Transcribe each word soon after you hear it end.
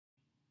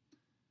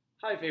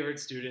Hi, favorite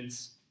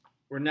students.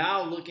 We're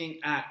now looking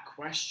at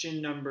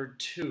question number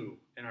 2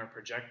 in our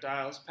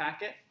projectiles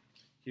packet.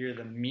 Here,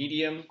 the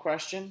medium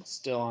question,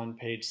 still on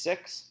page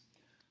 6.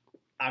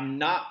 I'm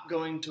not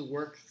going to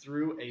work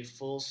through a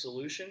full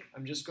solution.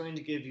 I'm just going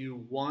to give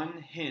you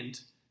one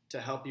hint to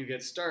help you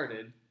get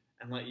started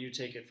and let you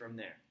take it from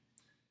there.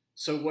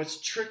 So what's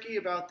tricky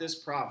about this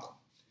problem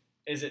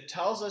is it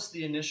tells us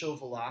the initial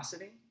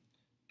velocity,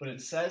 but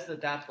it says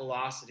that that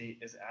velocity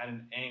is at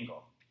an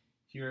angle,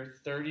 here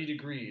 30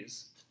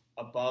 degrees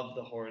above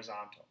the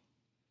horizontal.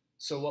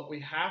 So what we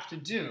have to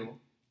do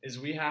is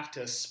we have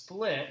to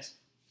split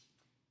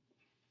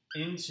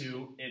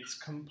into its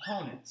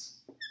components.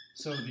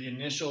 So the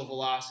initial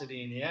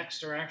velocity in the x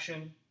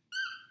direction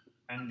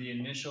and the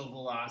initial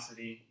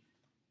velocity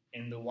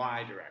in the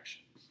y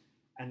direction.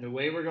 And the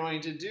way we're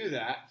going to do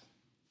that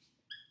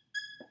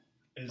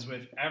is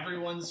with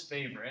everyone's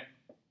favorite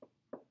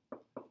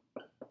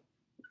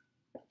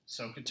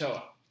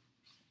SOHCAHTOA.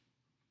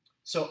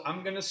 So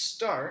I'm going to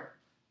start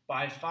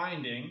by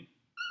finding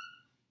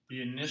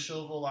the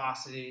initial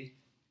velocity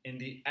in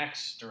the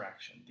x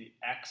direction, the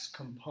x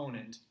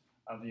component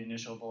of the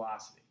initial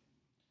velocity.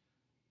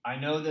 I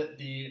know that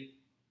the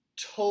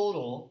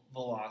total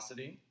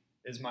velocity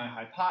is my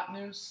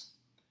hypotenuse,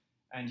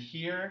 and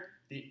here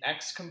the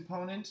x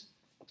component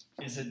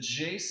is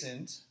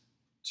adjacent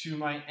to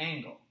my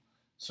angle.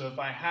 So if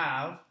I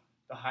have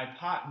the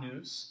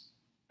hypotenuse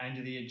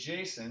and the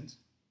adjacent,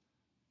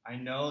 I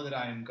know that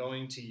I am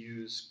going to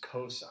use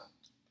cosine.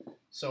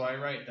 So I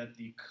write that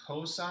the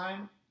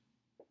cosine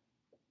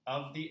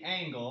of the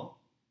angle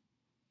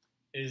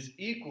is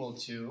equal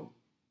to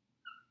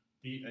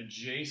the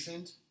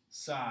adjacent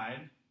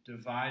side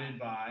divided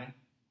by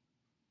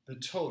the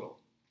total,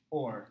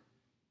 or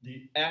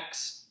the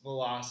x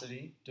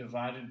velocity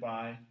divided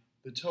by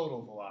the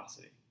total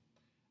velocity.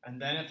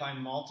 And then if I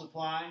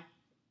multiply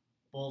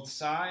both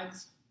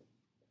sides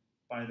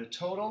by the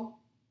total,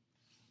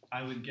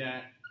 I would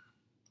get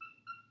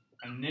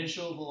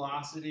initial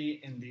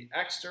velocity in the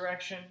x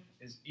direction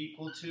is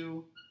equal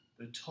to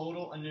the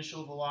total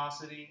initial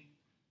velocity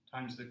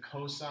times the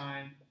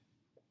cosine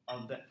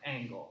of the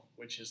angle,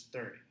 which is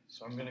 30.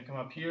 So I'm going to come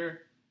up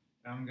here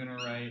and I'm going to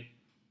write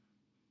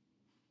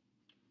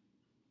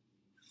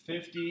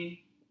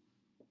 50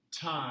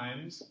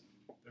 times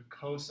the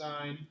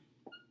cosine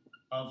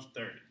of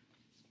 30.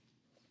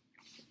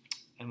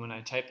 And when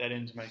I type that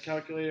into my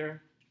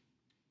calculator,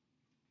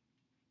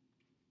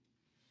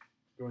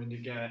 I'm going to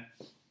get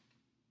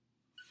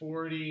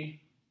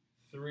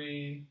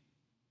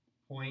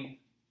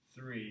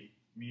 43.3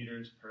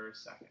 meters per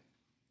second.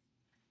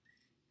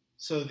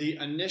 So the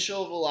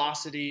initial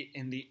velocity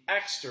in the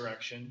x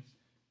direction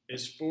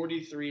is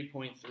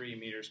 43.3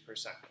 meters per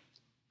second.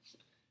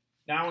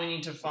 Now we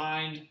need to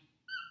find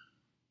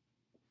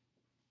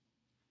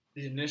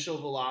the initial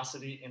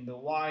velocity in the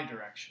y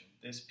direction,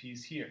 this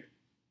piece here.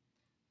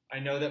 I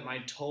know that my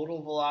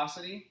total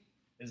velocity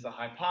is the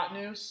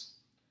hypotenuse.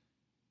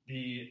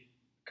 The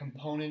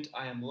component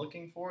I am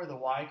looking for, the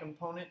y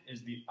component,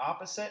 is the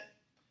opposite.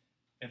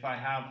 If I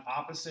have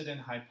opposite and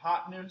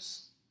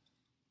hypotenuse,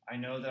 I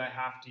know that I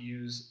have to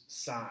use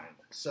sine.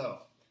 So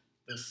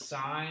the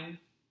sine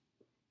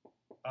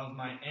of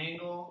my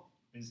angle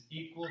is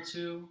equal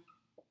to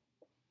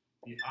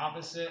the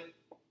opposite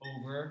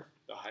over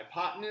the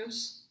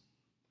hypotenuse.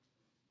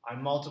 I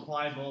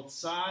multiply both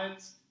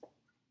sides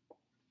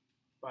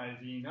by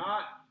v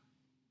naught,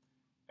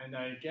 and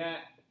I get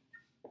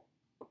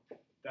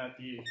that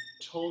the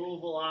total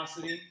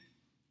velocity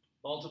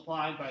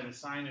multiplied by the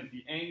sine of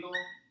the angle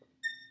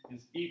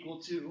is equal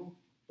to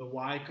the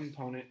y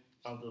component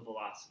of the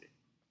velocity.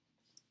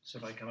 So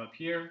if I come up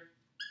here,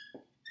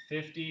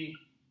 50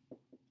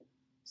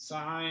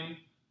 sine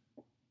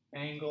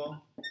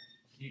angle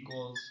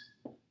equals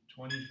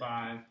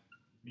 25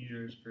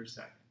 meters per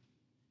second.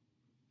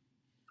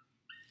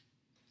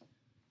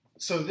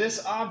 So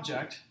this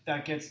object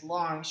that gets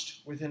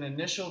launched with an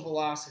initial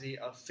velocity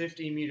of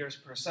 50 meters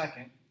per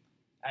second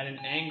at an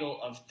angle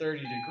of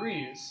 30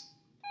 degrees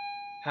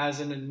has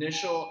an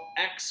initial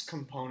x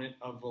component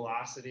of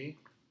velocity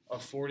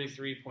of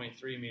 43.3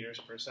 meters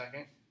per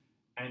second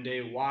and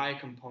a y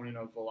component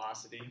of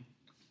velocity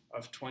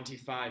of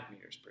 25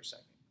 meters per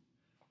second.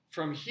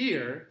 From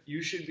here,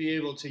 you should be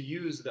able to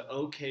use the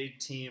OK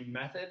team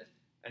method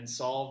and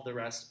solve the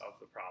rest of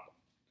the problem.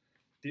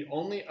 The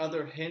only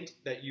other hint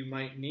that you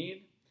might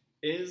need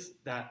is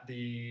that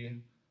the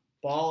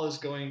ball is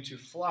going to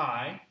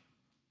fly.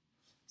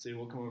 So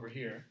we'll come over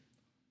here.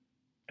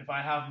 If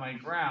I have my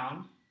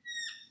ground,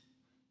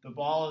 the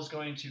ball is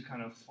going to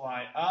kind of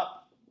fly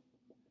up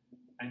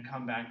and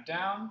come back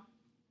down.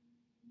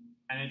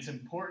 And it's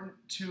important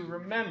to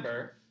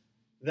remember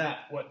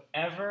that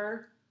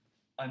whatever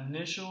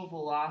initial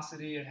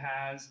velocity it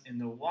has in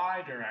the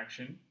y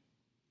direction,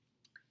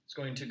 it's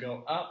going to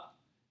go up,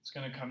 it's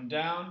going to come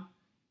down,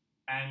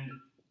 and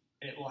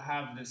it will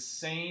have the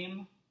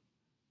same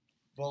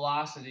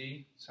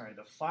velocity,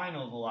 the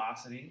final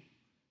velocity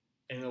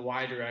in the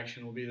y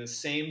direction will be the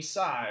same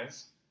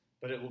size,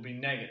 but it will be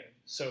negative.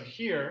 So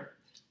here,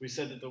 we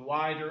said that the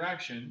y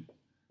direction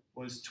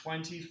was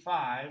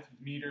 25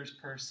 meters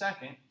per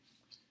second,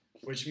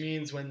 which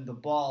means when the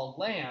ball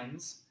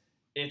lands,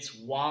 its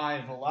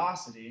y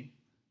velocity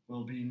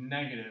will be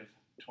negative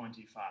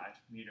 25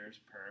 meters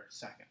per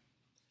second.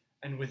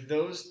 And with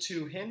those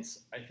two hints,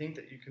 I think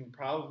that you can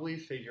probably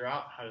figure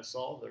out how to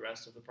solve the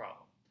rest of the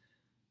problem.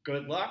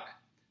 Good luck,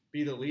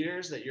 be the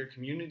leaders that your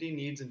community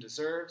needs and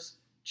deserves,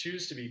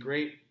 choose to be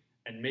great,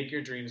 and make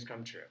your dreams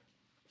come true.